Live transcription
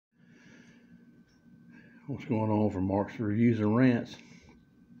What's going on for Mark's Reviews and Rants.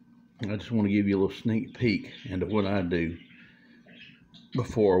 I just want to give you a little sneak peek into what I do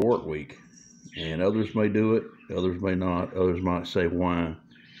before a work week. And others may do it, others may not, others might say why.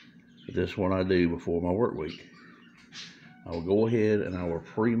 But this is what I do before my work week. I will go ahead and I will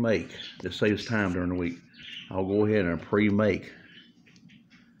pre-make, this saves time during the week. I'll go ahead and pre-make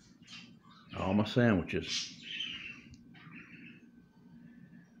all my sandwiches.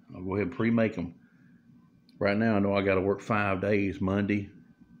 I'll go ahead and pre-make them. Right now I know I got to work 5 days, Monday.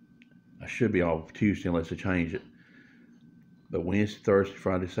 I should be off Tuesday unless they change it. But Wednesday, Thursday,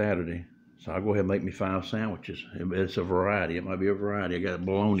 Friday, Saturday. So I'll go ahead and make me 5 sandwiches. It's a variety. It might be a variety. I got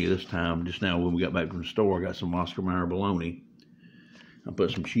bologna this time. Just now when we got back from the store, I got some Oscar Mayer bologna. I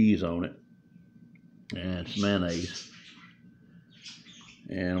put some cheese on it and some mayonnaise.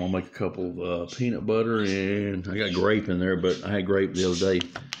 And I'll make a couple of peanut butter, and I got grape in there, but I had grape the other day.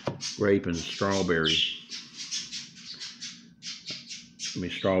 Grape and strawberry.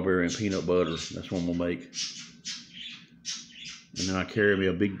 Strawberry and peanut butter. That's what I'm gonna make. And then I carry me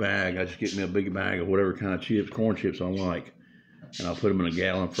a big bag. I just get me a big bag of whatever kind of chips, corn chips I like, and I'll put them in a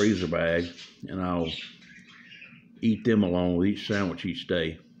gallon freezer bag, and I'll eat them along with each sandwich each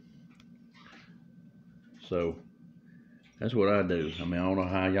day. So that's what I do. I mean, I don't know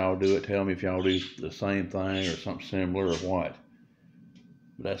how y'all do it. Tell me if y'all do the same thing or something similar or what.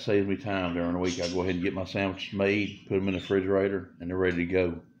 But that saves me time during the week. I go ahead and get my sandwiches made, put them in the refrigerator, and they're ready to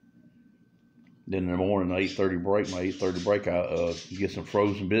go. Then in the morning, my 8:30 break, I get some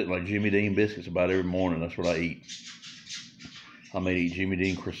frozen bits like Jimmy Dean biscuits about every morning. That's what I eat. I may eat Jimmy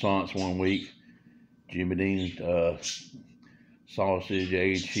Dean croissants one week, Jimmy Dean sausage,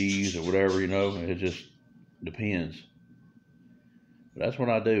 egg, cheese, or whatever, you know. It just depends. But that's what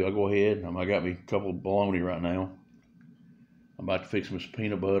I do. I go ahead. I got me a couple of bologna right now. I'm about to fix some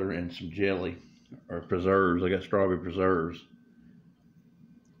peanut butter and some jelly or preserves. I got strawberry preserves.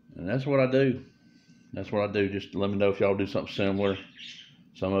 And that's what I do. That's what I do. Just let me know if y'all do something similar.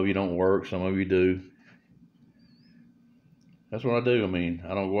 Some of you don't work, some of you do. That's what I do. I mean,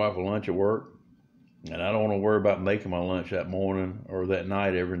 I don't go out for lunch at work. And I don't want to worry about making my lunch that morning or that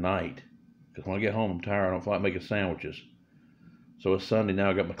night every night. Because when I get home, I'm tired. I don't feel like making sandwiches. So it's Sunday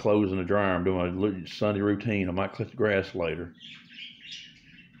now. I got my clothes in the dryer. I'm doing my Sunday routine. I might cut the grass later.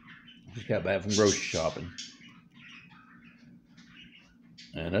 Just got back from grocery shopping.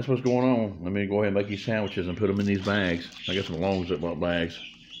 And that's what's going on. Let me go ahead and make these sandwiches and put them in these bags. I got some long Ziploc bags.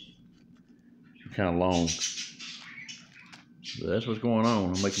 They're kind of long. But that's what's going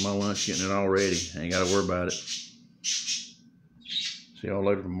on. I'm making my lunch, getting it all ready. I ain't got to worry about it. See y'all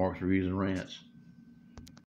later from Mark's Reviews and Rants.